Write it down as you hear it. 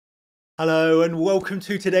Hello and welcome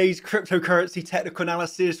to today's cryptocurrency technical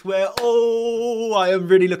analysis where, I am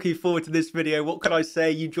really looking forward to this video. What can I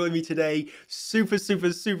say? You joined me today. Super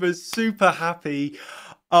happy.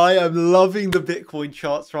 I am loving the Bitcoin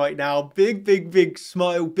charts right now. Big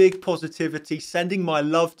smile, big positivity, sending my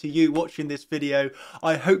love to you watching this video.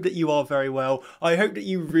 I hope that you are very well. I hope that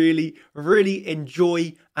you really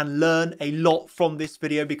enjoy and learn a lot from this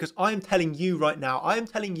video, because I am telling you right now, I am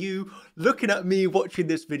telling you looking at me watching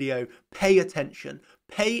this video, pay attention,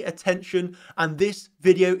 and this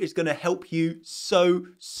video is going to help you so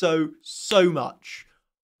much.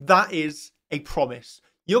 That is a promise.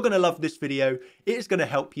 You're going to love this video. It is going to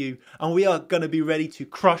help you, and we are going to be ready to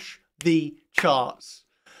crush the charts.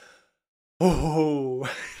 Oh,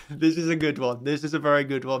 this is a good one. This is a very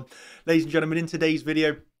good one. Ladies and gentlemen, in today's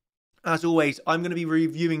video, as always, I'm going to be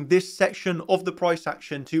reviewing this section of the price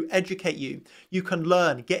action to educate you. You can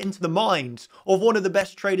learn, get into the mind of one of the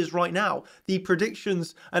best traders right now. The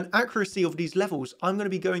predictions and accuracy of these levels, I'm going to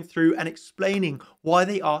be going through and explaining why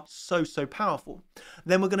they are so powerful.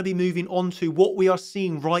 Then we're going to be moving on to what we are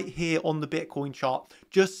seeing right here on the Bitcoin chart.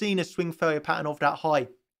 Just seeing a swing failure pattern of that high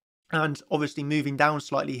and obviously moving down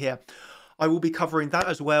slightly here. I will be covering that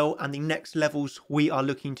as well, and the next levels we are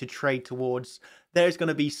looking to trade towards. There's going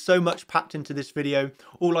to be so much packed into this video.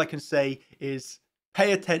 All I can say is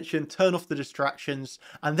pay attention, turn off the distractions,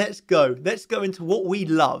 and let's go. Let's go into what we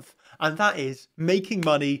love, and that is making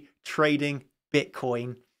money trading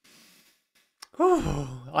Bitcoin.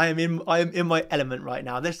 I am in my element right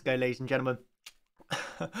now. Let's go, ladies and gentlemen.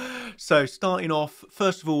 So starting off,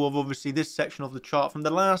 first of all, of obviously this section of the chart from the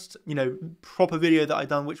last, proper video that I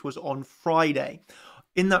done, which was on Friday.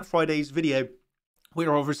 In that Friday's video, we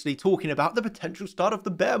are obviously talking about the potential start of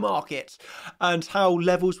the bear market and how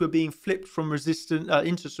levels were being flipped from resistance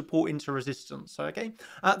into support into resistance. Okay,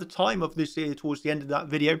 at the time of this year, towards the end of that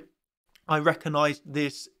video, I recognized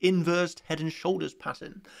this inverse head and shoulders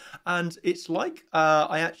pattern, and it's like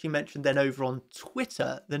I actually mentioned then over on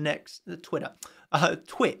Twitter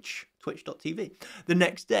twitch.tv the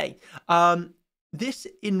next day. This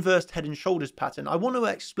inverse head and shoulders pattern, I want to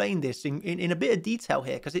explain this in a bit of detail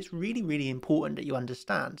here, because it's really important that you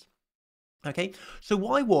understand. Okay, so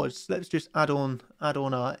let's just add on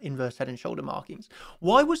our inverse head and shoulder markings.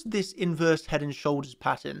 Why was this inverse head and shoulders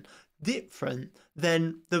pattern different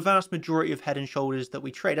than the vast majority of head and shoulders that we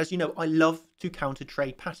trade? As you know, I love to counter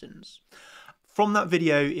trade patterns. From that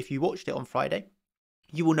video, if you watched it on Friday,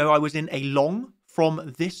 you will know I was in a long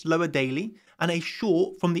from this lower daily and a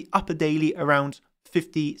short from the upper daily around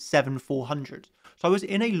 57,400. So I was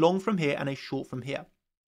in a long from here and a short from here.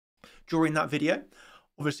 During that video,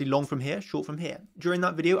 obviously long from here, short from here. During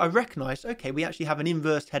that video, I recognized, okay, we actually have an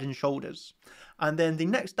inverse head and shoulders. And then the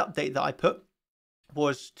next update that I put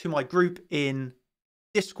was to my group in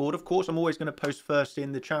Discord. Of course, I'm always going to post first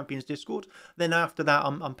in the Champions Discord. Then after that,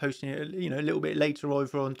 I'm posting it, a little bit later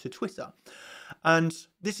over onto Twitter. And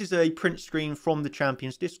this is a print screen from the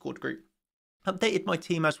Champions Discord group. Updated my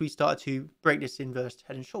team as we started to break this inverse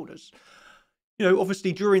head and shoulders.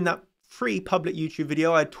 Obviously during that free public YouTube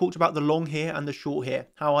video, I talked about the long here and the short here,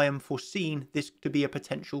 how I am foreseeing this to be a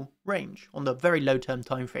potential range on the very low term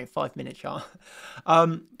time frame, 5-minute chart.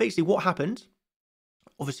 Basically what happened,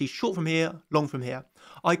 obviously short from here, long from here.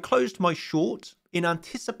 I closed my short in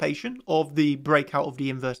anticipation of the breakout of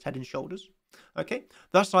the inverse head and shoulders. Okay,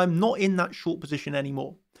 thus I'm not in that short position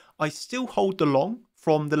anymore. I still hold the long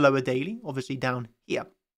from the lower daily, obviously down here.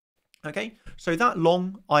 Okay, so that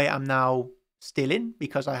long I am now still in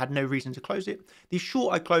because I had no reason to close it. The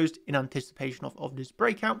short I closed in anticipation of this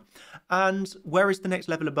breakout. And where is the next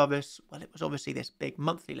level above us? Well, it was obviously this big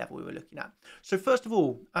monthly level we were looking at. So first of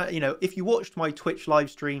all, if you watched my Twitch live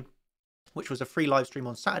stream, which was a free live stream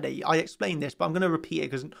on Saturday, I explained this, but I'm going to repeat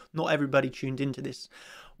it because not everybody tuned into this.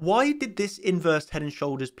 Why did this inverse head and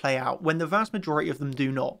shoulders play out when the vast majority of them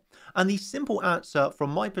do not? And the simple answer from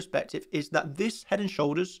my perspective is that this head and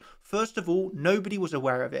shoulders, first of all, nobody was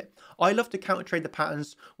aware of it. I love to counter trade the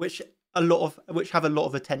patterns which have a lot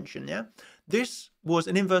of attention. Yeah, this was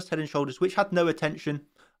an inverse head and shoulders which had no attention.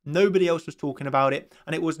 Nobody else was talking about it,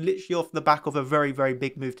 and it was literally off the back of a very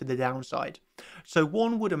big move to the downside. So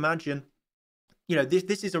one would imagine,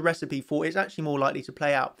 this is a recipe for it's actually more likely to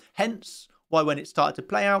play out. Hence why when it started to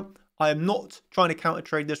play out, I am not trying to counter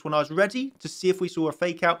trade this when I was ready to see if we saw a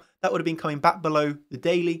fake out. That would have been coming back below the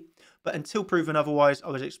daily. But until proven otherwise, I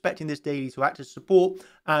was expecting this daily to act as support,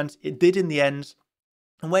 and it did in the end.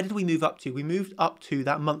 And where did we move up to? We moved up to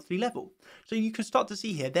that monthly level. So you can start to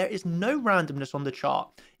see here, there is no randomness on the chart.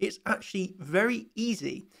 It's actually very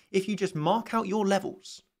easy if you just mark out your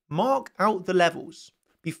levels. Mark out the levels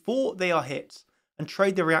before they are hit. and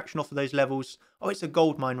trade the reaction off of those levels. Oh, it's a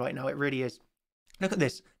gold mine right now. It really is. Look at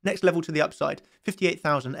this. Next level to the upside,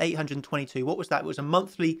 58,822. What was that? It was a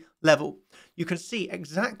monthly level. You can see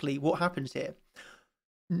exactly what happens here.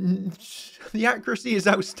 The accuracy is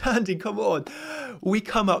outstanding. Come on. We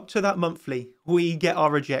come up to that monthly. We get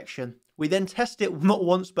our rejection. We then test it not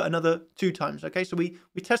once, but another 2 times. Okay, so we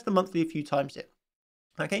test the monthly a few times here.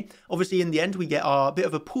 Okay, obviously in the end, we get our bit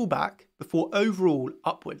of a pullback before overall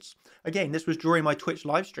upwards. Again, this was during my Twitch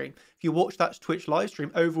live stream. If you watch that Twitch live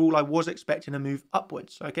stream, overall, I was expecting a move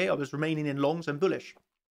upwards. Okay, I was remaining in longs and bullish.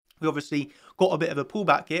 We obviously got a bit of a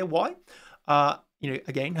pullback here. Why? You know,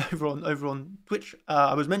 again, over on Twitch,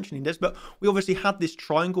 I was mentioning this, but we obviously had this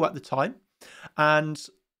triangle at the time, and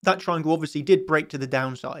that triangle obviously did break to the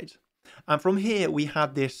downside. And from here, we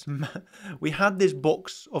had this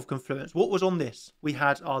box of confluence. What was on this? We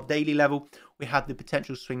had our daily level, we had the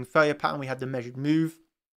potential swing failure pattern, we had the measured move,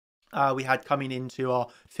 we had coming into our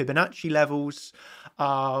Fibonacci levels,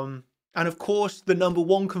 and of course, the number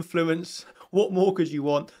one confluence. What more could you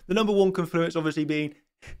want? The number one confluence obviously being,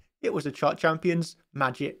 it was a chart champions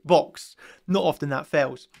magic box. Not often that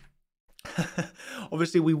fails.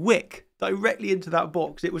 Obviously, we wick directly into that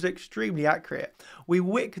box. It was extremely accurate. We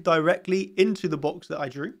wick directly into the box that I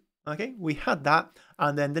drew. Okay, we had that.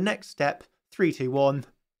 And then the next step, 3, 2, 1,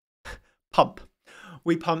 pump.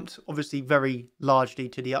 We pumped obviously very largely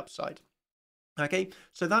to the upside. Okay,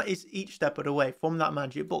 so that is each step of the way from that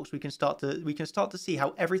magic box. We can start to see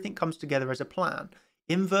how everything comes together as a plan.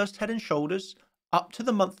 Inverse head and shoulders up to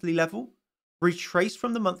the monthly level, retrace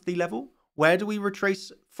from the monthly level. Where do we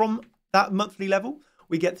retrace from that monthly level?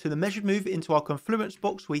 We get to the measured move into our confluence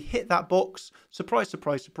box. We hit that box. Surprise,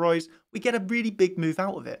 surprise, surprise. We get a really big move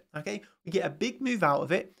out of it. Okay, we get a big move out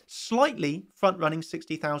of it, slightly front running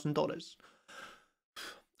 $60,000.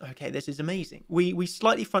 Okay, this is amazing. We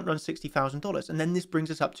slightly front run $60,000, and then this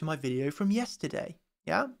brings us up to my video from yesterday.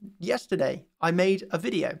 Yeah, yesterday I made a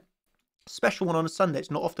video, special one on a Sunday.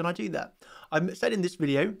 It's not often I do that. I said in this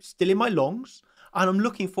video, still in my longs, and I'm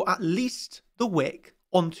looking for at least the wick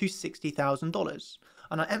onto $60,000.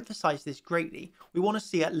 And I emphasize this greatly. We want to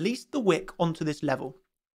see at least the wick onto this level.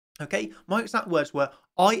 Okay, my exact words were,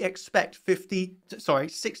 I expect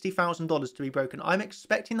 $60,000 to be broken. I'm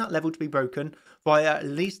expecting that level to be broken via at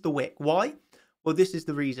least the wick. Why? Well, this is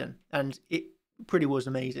the reason, and it pretty was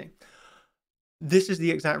amazing. This is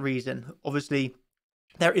the exact reason. Obviously,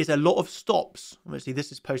 there is a lot of stops. Obviously,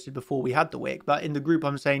 this is posted before we had the wick, but in the group,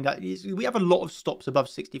 I'm saying that we have a lot of stops above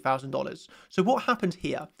 $60,000. So what happened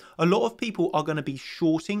here? A lot of people are going to be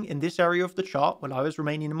shorting in this area of the chart when I was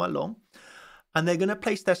remaining in my long, and they're going to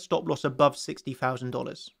place their stop loss above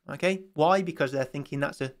 $60,000. Okay, why? Because they're thinking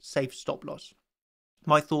that's a safe stop loss.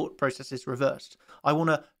 My thought process is reversed. I want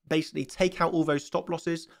to basically take out all those stop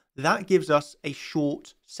losses. That gives us a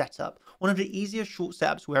short setup. One of the easiest short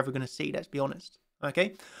setups we're ever going to see, let's be honest.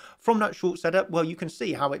 Okay, from that short setup, well, you can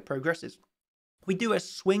see how it progresses. We do a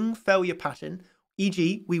swing failure pattern,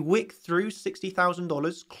 e.g., we wick through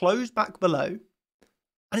 $60,000, close back below,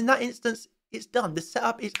 and in that instance, it's done. The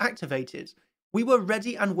setup is activated. We were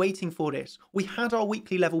ready and waiting for this. We had our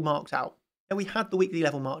weekly level marked out, and we had the weekly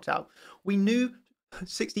level marked out. We knew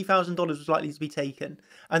 $60,000 was likely to be taken,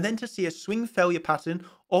 and then to see a swing failure pattern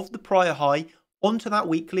of the prior high onto that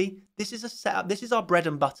weekly, this is a setup. This is our bread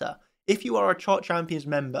and butter. If you are a Chart Champions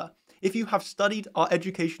member, if you have studied our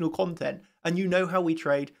educational content and you know how we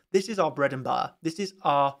trade, this is our bread and butter. This is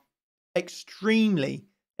our extremely,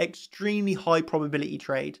 extremely high probability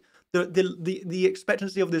trade. The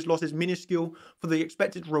expectancy of this loss is minuscule, for the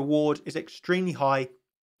expected reward is extremely high.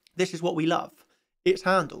 This is what we love. It's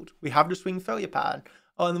handled. We have the swing failure pattern.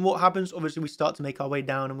 And then what happens? Obviously, we start to make our way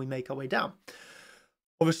down, and we make our way down.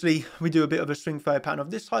 Obviously, we do a bit of a swing failure pattern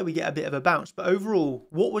of this high, we get a bit of a bounce. But overall,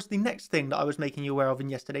 what was the next thing that I was making you aware of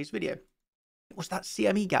in yesterday's video? It was that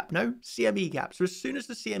CME gap, no? CME gap. So as soon as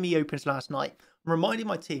the CME opens last night, I'm reminding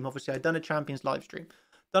my team, obviously I'd done a Champions live stream.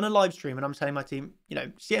 And I'm telling my team, you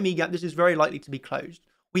know, CME gap, this is very likely to be closed.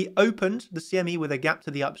 We opened the CME with a gap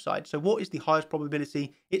to the upside. So what is the highest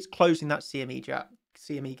probability? It's closing that CME gap.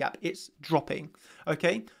 It's dropping,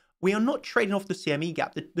 okay? We are not trading off the CME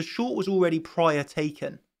gap. The short was already prior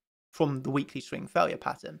taken from the weekly swing failure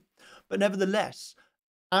pattern. But nevertheless,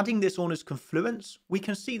 adding this on as confluence, we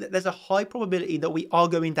can see that there's a high probability that we are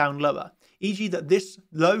going down lower. E.g. that this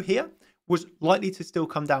low here was likely to still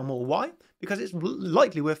come down more. Why? Because it's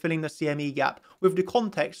likely we're filling the CME gap with the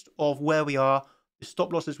context of where we are, the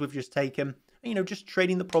stop losses we've just taken, and, you know, just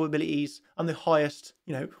trading the probabilities and the highest,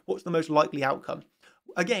 you know, what's the most likely outcome.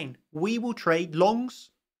 Again, we will trade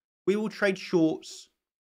longs. We will trade shorts.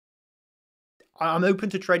 I'm open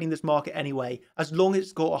to trading this market anyway, as long as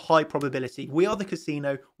it's got a high probability. We are the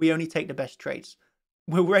casino. We only take the best trades.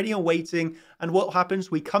 We're ready and waiting. And what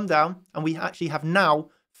happens? We come down and we actually have now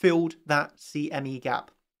filled that CME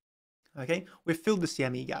gap. Okay, we've filled the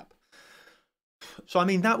CME gap. So I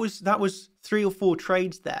mean, that was 3 or 4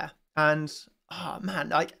 trades there, and oh man,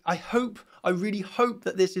 like I really hope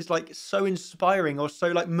that this is like so inspiring or so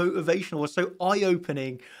like motivational or so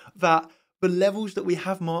eye-opening that the levels that we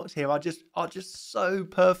have marked here are just so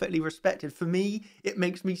perfectly respected. For me, it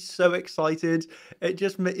makes me so excited. It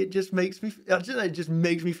just makes me, I don't know, it just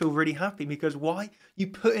makes me feel really happy, because why? You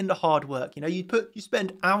put in the hard work, you know, you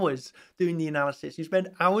spend hours doing the analysis, you spend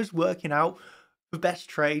hours working out the best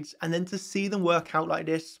trades, and then to see them work out like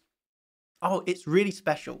this, oh, it's really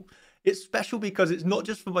special. It's special because it's not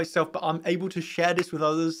just for myself, but I'm able to share this with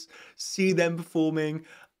others, see them performing.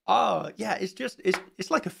 Oh, yeah, it's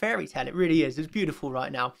like a fairy tale. It really is. It's beautiful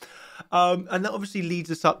right now. And that obviously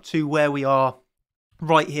leads us up to where we are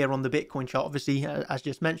right here on the Bitcoin chart. Obviously, as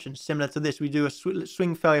just mentioned, similar to this, we do a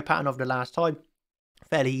swing failure pattern of the last time.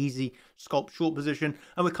 Fairly easy scalp short position,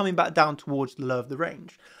 and we're coming back down towards the low of the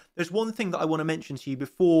range. There's one thing that I want to mention to you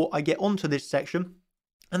before I get onto this section,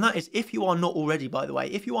 and that is, if you are not already, by the way,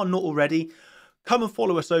 if you are not already, come and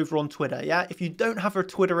follow us over on Twitter, yeah? If you don't have a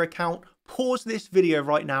Twitter account, pause this video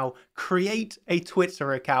right now, create a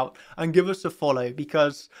Twitter account, and give us a follow,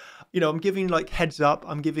 because, you know, I'm giving like heads up,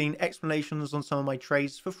 I'm giving explanations on some of my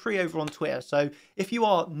trades for free over on Twitter. So if you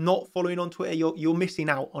are not following on Twitter, you're missing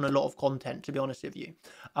out on a lot of content, to be honest with you.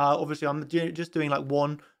 Obviously, I'm just doing like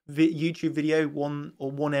one YouTube video,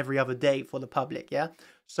 one every other day for the public, yeah?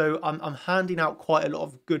 So I'm handing out quite a lot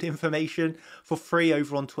of good information for free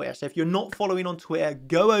over on Twitter. So if you're not following on Twitter,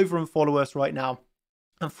 go over and follow us right now.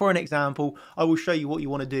 And for an example, I will show you what you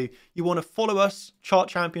want to do. You want to follow us, Chart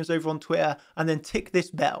Champions, over on Twitter, and then tick this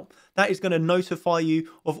bell. That is going to notify you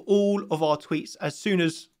of all of our tweets as soon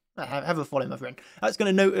as... Have a follow, my friend. That's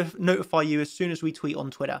going to notify you as soon as we tweet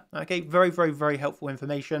on Twitter. Okay, very, very, very helpful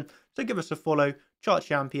information. So give us a follow, Chart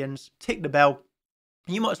Champions, tick the bell.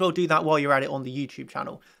 You might as well do that while you're at it on the YouTube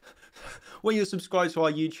channel. When you're subscribed to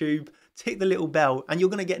our YouTube, tick the little bell, and you're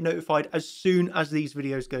going to get notified as soon as these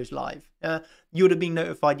videos goes live. You would have been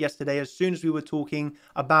notified yesterday as soon as we were talking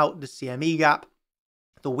about the CME gap,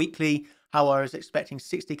 the weekly, how I was expecting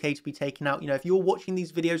 60k to be taken out. You know, if you're watching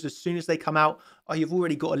these videos as soon as they come out, oh, you've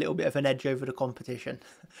already got a little bit of an edge over the competition.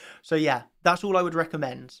 So yeah, that's all I would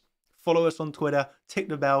recommend. Follow us on Twitter, tick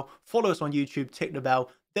the bell. Follow us on YouTube, tick the bell.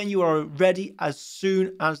 Then you are ready as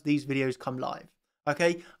soon as these videos come live.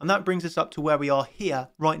 Okay, and that brings us up to where we are here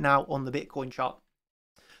right now on the Bitcoin chart.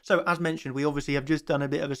 So as mentioned, we obviously have just done a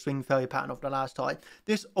bit of a swing failure pattern of the last time.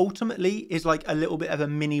 This ultimately is like a little bit of a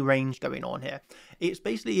mini range going on here. It's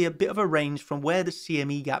basically a bit of a range from where the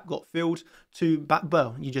CME gap got filled to back,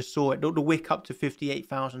 well, you just saw it, the wick up to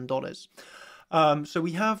 $58,000. So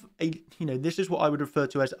we have a, you know, this is what I would refer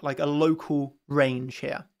to as like a local range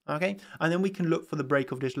here. Okay, and then we can look for the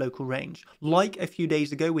break of this local range. Like a few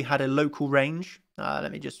days ago, we had a local range.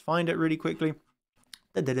 Let me just find it really quickly.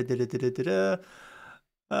 Where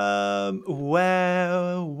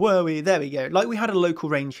were we? There we go. Like we had a local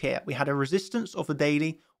range here. We had a resistance of a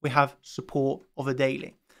daily. We have support of a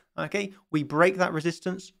daily. Okay, we break that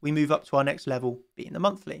resistance. We move up to our next level, being the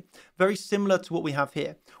monthly. Very similar to what we have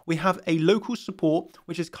here. We have a local support,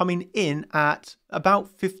 which is coming in at about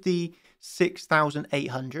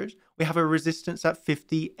 56,800. We have a resistance at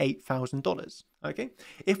 $58,000. Okay,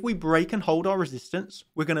 if we break and hold our resistance,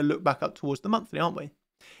 we're going to look back up towards the monthly, aren't we?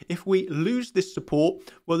 If we lose this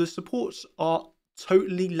support, well, the supports are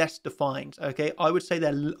totally less defined. Okay, I would say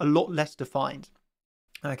they're a lot less defined.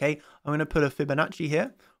 Okay, I'm going to put a Fibonacci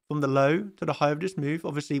here from the low to the high of this move.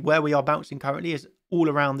 Obviously, where we are bouncing currently is all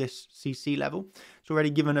around this CC level. It's already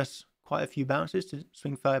given us quite a few bounces to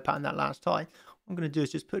swing failure pattern that last high. What I'm going to do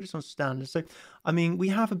is just put this on standard. So, I mean, we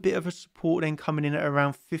have a bit of a support then coming in at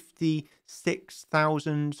around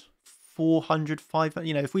 56,400, 500.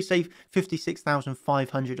 You know, if we say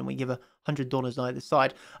 56,500 and we give $100 either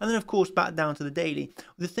side, and then of course back down to the daily.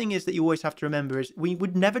 The thing is that you always have to remember is we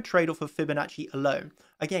would never trade off of Fibonacci alone.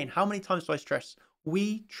 Again, how many times do I stress?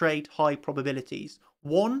 We trade high probabilities.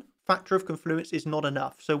 One factor of confluence is not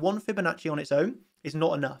enough. So one Fibonacci on its own is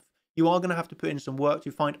not enough. You are going to have to put in some work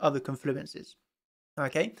to find other confluences.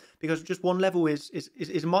 Okay, because just one level is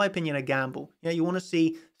in my opinion a gamble. You know, you want to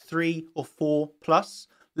see 3 or 4 plus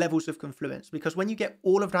levels of confluence, because when you get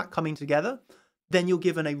all of that coming together, then you're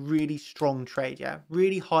given a really strong trade. Yeah,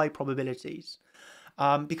 really high probabilities.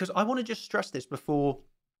 Because I want to just stress this before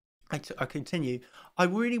I continue. I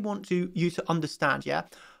really want you to understand. Yeah,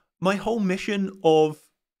 my whole mission of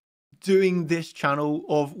doing this channel,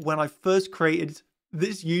 of when I first created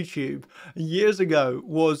this YouTube years ago,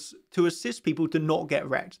 was to assist people to not get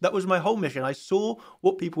wrecked. That was my whole mission. I saw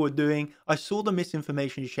what people were doing. I saw the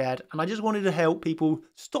misinformation shared, and I just wanted to help people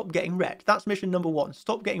stop getting wrecked. That's mission number one,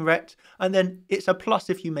 stop getting wrecked. And then it's a plus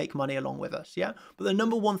if you make money along with us. Yeah. But the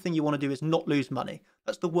number one thing you want to do is not lose money.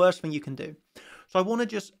 That's the worst thing you can do. So I want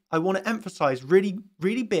to emphasize really,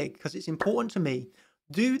 really big, because it's important to me.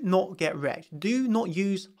 Do not get wrecked. Do not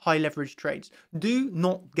use high leverage trades. Do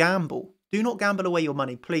not gamble. Do not gamble away your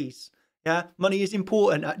money, please. Yeah, money is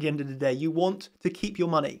important at the end of the day. You want to keep your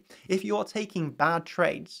money. If you are taking bad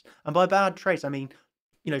trades, and by bad trades, I mean,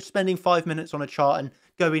 spending 5 minutes on a chart and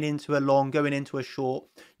going into a long, going into a short,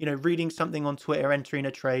 reading something on Twitter, entering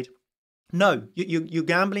a trade. No, you're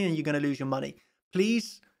gambling and you're going to lose your money.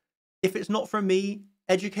 Please, if it's not from me,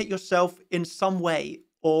 educate yourself in some way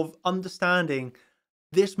of understanding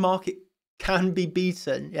this market can be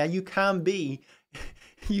beaten. Yeah, you can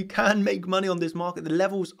make money on this market. The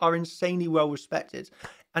levels are insanely well respected,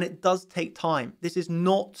 and it does take time. This is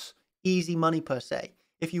not easy money per se.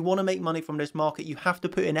 If you want to make money from this market, you have to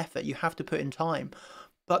put in effort, you have to put in time,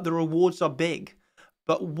 but the rewards are big.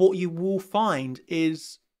 But what you will find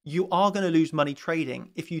is you are going to lose money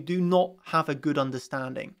trading if you do not have a good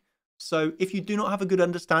understanding. So if you do not have a good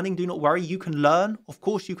understanding, do not worry. You can learn. Of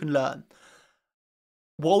course you can learn.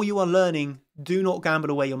 While you are learning, do not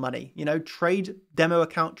gamble away your money. Trade demo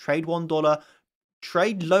account, trade $1,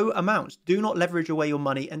 trade low amounts. Do not leverage away your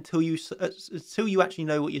money until you actually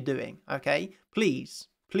know what you're doing. Okay, please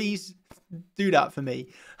do that for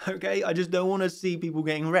me. Okay, I just don't want to see people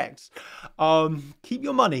getting wrecked. Keep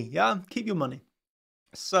your money. Yeah, keep your money.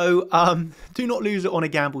 So do not lose it on a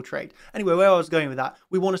gamble trade. Anyway, where I was going with that,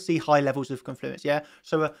 we want to see high levels of confluence. Yeah,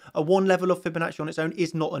 so a one level of Fibonacci on its own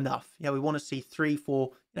is not enough. Yeah, we want to see 3, 4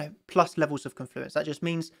 plus levels of confluence. That just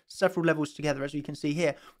means several levels together. As we can see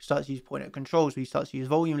here, we start to use point at controls, we start to use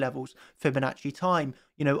volume levels, Fibonacci time,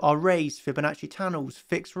 our rays, Fibonacci channels,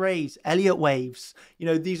 fixed rays, Elliott waves.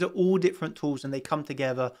 These are all different tools, and they come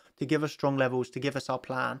together to give us strong levels, to give us our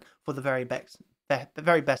plan for the very best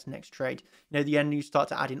next trade. The end, you start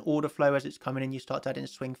to add in order flow as it's coming in. You start to add in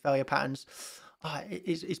swing failure patterns.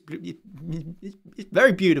 It's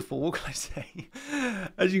very beautiful. What can I say?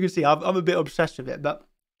 As you can see, I'm a bit obsessed with it. But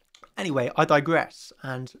anyway, I digress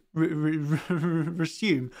and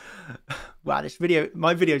resume. Wow,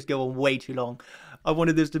 my videos go on way too long. I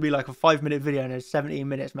wanted this to be like a 5-minute video, and it's 17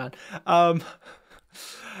 minutes, man. What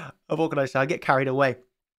can I say? I get carried away.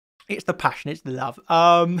 It's the passion, it's the love.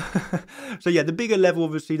 So yeah, the bigger level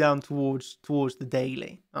obviously down towards the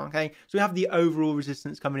daily. Okay, so we have the overall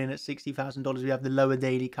resistance coming in at $60,000. We have the lower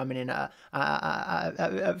daily coming in at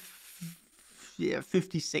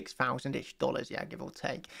 $56,000-ish, yeah, give or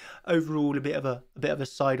take. Overall, a bit of a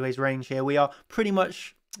sideways range here. We are pretty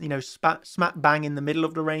much smack bang in the middle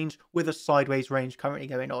of the range with a sideways range currently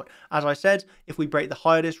going on. As I said, if we break the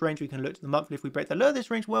higher of this range, we can look to the monthly. If we break the lower of this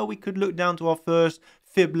range, well, we could look down to our first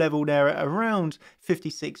fib level there at around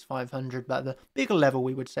 56,500. But the bigger level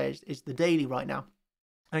we would say is the daily right now.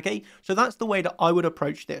 Okay, so that's the way that I would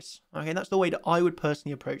approach this. Okay, that's the way that I would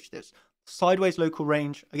personally approach this. Sideways local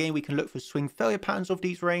range. Again, we can look for swing failure patterns of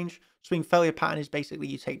these range. Swing failure pattern is basically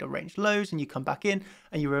you take the range lows and you come back in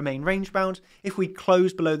and you remain range bound. If we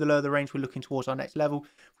close below the low of the range, we're looking towards our next level.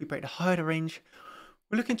 If we break the higher of the range,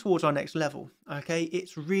 we're looking towards our next level. Okay,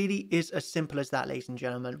 it really is as simple as that, ladies and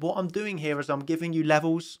gentlemen. What I'm doing here is I'm giving you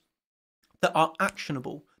levels that are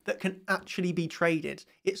actionable, that can actually be traded.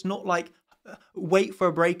 It's not like wait for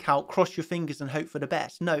a breakout, cross your fingers and hope for the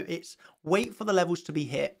best. No, it's wait for the levels to be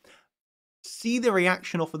hit, see the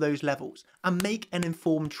reaction off of those levels, and make an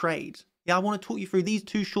informed trade. Yeah, I want to talk you through these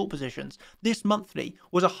two short positions. This monthly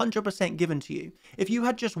was 100% given to you. If you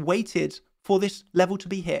had just waited for this level to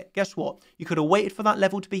be hit, guess what? You could have waited for that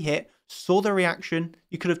level to be hit, saw the reaction,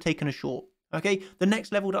 you could have taken a short. Okay, the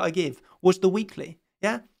next level that I give was the weekly.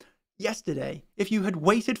 Yeah, yesterday, if you had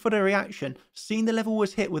waited for the reaction, seen the level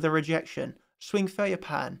was hit with a rejection, swing failure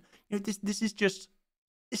pattern, this is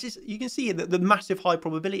you can see the massive high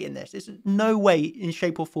probability in this. It's no way in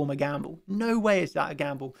shape or form a gamble. No way is that a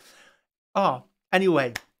gamble.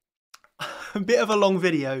 Anyway, a bit of a long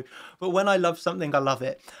video, but when I love something, I love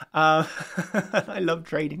it. I love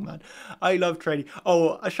trading, man. I love trading.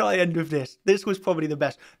 Shall I end with this? This was probably the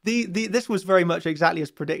best. This was very much exactly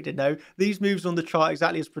as predicted. No, these moves on the chart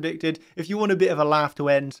exactly as predicted. If you want a bit of a laugh to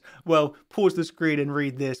end, well, pause the screen and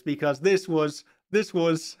read this, because this is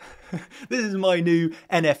my new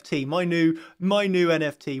NFT, my new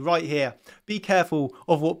NFT right here. Be careful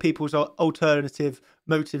of what people's alternative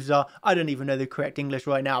motives are. I don't even know the correct English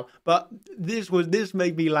right now, but this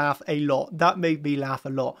made me laugh a lot. That made me laugh a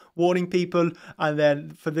lot. Warning people, and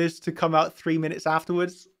then for this to come out 3 minutes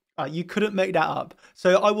afterwards, you couldn't make that up.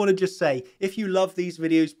 So I want to just say, if you love these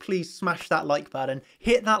videos, please smash that like button,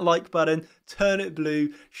 hit that like button, turn it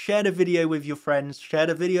blue, share the video with your friends, share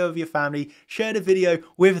the video with your family, share the video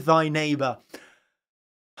with thy neighbor.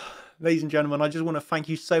 Ladies and gentlemen, I just want to thank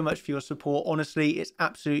you so much for your support. Honestly, it's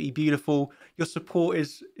absolutely beautiful. Your support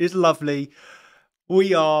is lovely.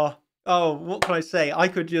 We are, oh, what can I say? I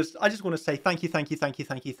just want to say thank you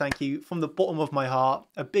from the bottom of my heart.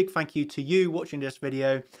 A big thank you to you watching this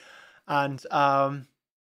video. And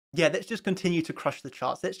yeah, let's just continue to crush the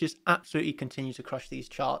charts. Let's just absolutely continue to crush these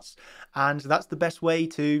charts. And that's the best way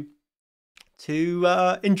to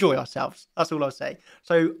enjoy ourselves. That's all I'll say.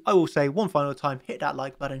 So I will say one final time, hit that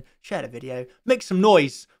like button, share the video, make some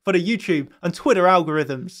noise for the YouTube and Twitter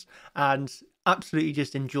algorithms, and absolutely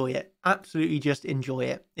just enjoy it. Absolutely just enjoy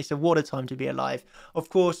it. It's what a time to be alive. Of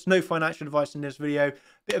course, no financial advice in this video.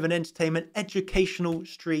 Bit of an entertainment, educational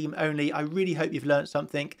stream only. I really hope you've learned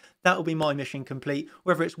something. That will be my mission complete.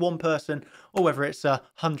 Whether it's one person or whether it's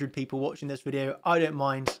 100 people watching this video, I don't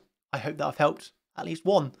mind. I hope that I've helped at least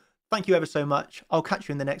one. Thank you ever so much. I'll catch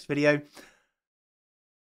you in the next video.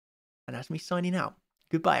 And that's me signing out.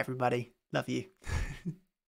 Goodbye, everybody. Love you.